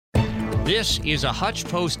This is a Hutch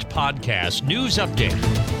Post podcast news update.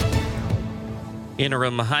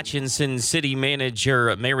 Interim Hutchinson City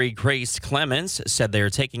Manager Mary Grace Clements said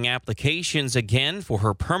they're taking applications again for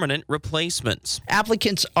her permanent replacements.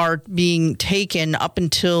 Applicants are being taken up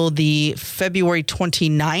until the February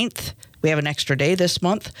 29th. We have an extra day this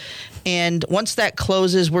month. And once that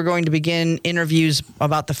closes, we're going to begin interviews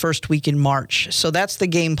about the first week in March. So that's the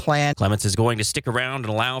game plan. Clements is going to stick around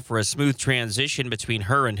and allow for a smooth transition between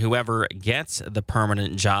her and whoever gets the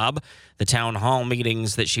permanent job. The town hall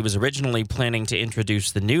meetings that she was originally planning to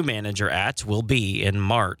introduce the new manager at will be in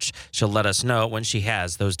March. She'll let us know when she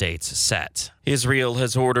has those dates set. Israel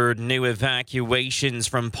has ordered new evacuations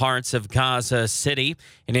from parts of Gaza City,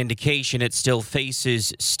 an indication it still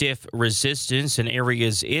faces stiff resistance in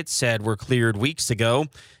areas it said were cleared weeks ago.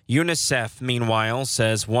 UNICEF, meanwhile,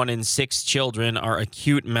 says 1 in 6 children are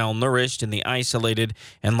acute malnourished in the isolated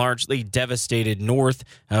and largely devastated north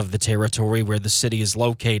of the territory where the city is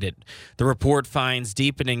located. The report finds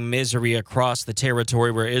deepening misery across the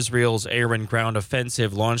territory where Israel's air and ground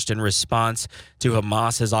offensive launched in response to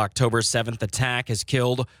Hamas's October 7th attack has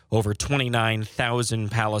killed over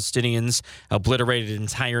 29,000 Palestinians, obliterated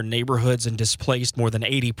entire neighborhoods, and displaced more than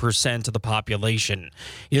 80% of the population.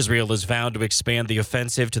 Israel has vowed to expand the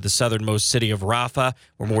offensive to the southernmost city of Rafah,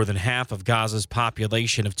 where more than half of Gaza's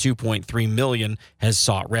population of 2.3 million has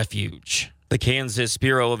sought refuge. The Kansas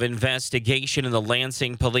Bureau of Investigation and the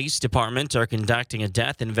Lansing Police Department are conducting a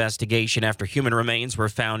death investigation after human remains were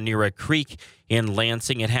found near a creek in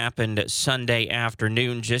Lansing. It happened Sunday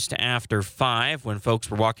afternoon just after 5 when folks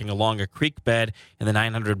were walking along a creek bed in the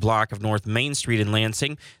 900 block of North Main Street in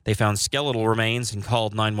Lansing. They found skeletal remains and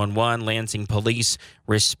called 911. Lansing police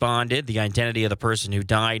responded. The identity of the person who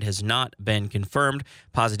died has not been confirmed.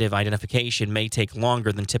 Positive identification may take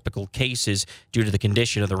longer than typical cases due to the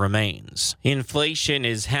condition of the remains. Inflation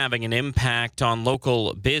is having an impact on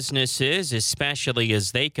local businesses, especially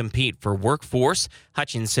as they compete for workforce.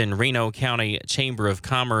 Hutchinson Reno County Chamber of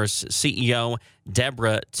Commerce CEO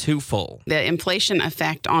Deborah Tufel. The inflation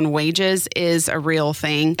effect on wages is a real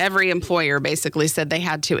thing. Every employer basically said they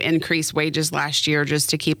had to increase wages last year just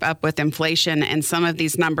to keep up with inflation, and some of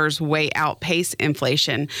these numbers way outpace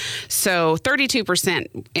inflation. So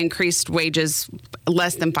 32% increased wages,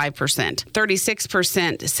 less than 5%.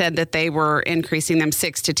 36% said that they were increasing them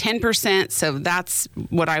 6 to 10%. So that's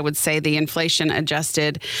what I would say the inflation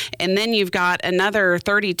adjusted. And then you've got another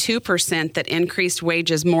 32% that increased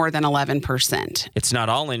wages more than 11%. It's not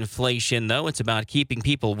all inflation, though. It's about keeping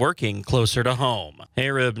people working closer to home.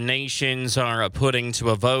 Arab nations are putting to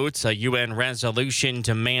a vote a UN resolution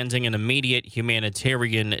demanding an immediate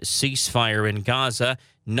humanitarian ceasefire in Gaza,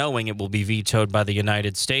 knowing it will be vetoed by the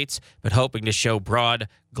United States, but hoping to show broad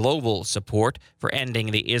global support for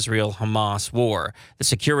ending the Israel-Hamas war. The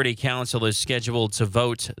Security Council is scheduled to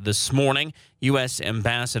vote this morning. U.S.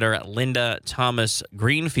 Ambassador Linda Thomas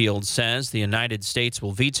Greenfield says the United States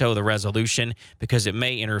will veto the resolution because it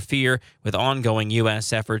may interfere with ongoing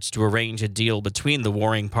U.S. efforts to arrange a deal between the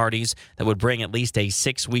warring parties that would bring at least a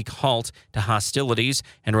 6-week halt to hostilities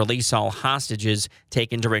and release all hostages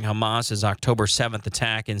taken during Hamas's October 7th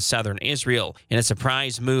attack in southern Israel. In a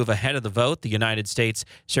surprise move ahead of the vote, the United States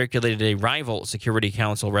circulated a rival Security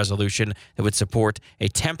Council resolution that would support a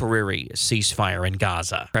temporary ceasefire in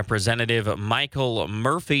Gaza. Representative Michael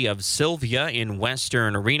Murphy of Sylvia in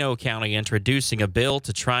western Reno County introducing a bill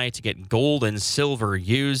to try to get gold and silver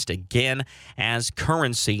used again as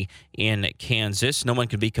currency in Kansas. No one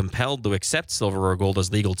could be compelled to accept silver or gold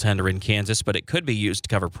as legal tender in Kansas, but it could be used to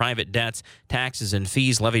cover private debts, taxes, and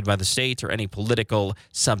fees levied by the state or any political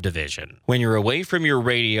subdivision. When you're away from your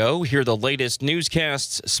radio, hear the latest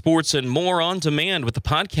newscasts, sports, and more on demand with the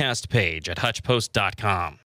podcast page at HutchPost.com.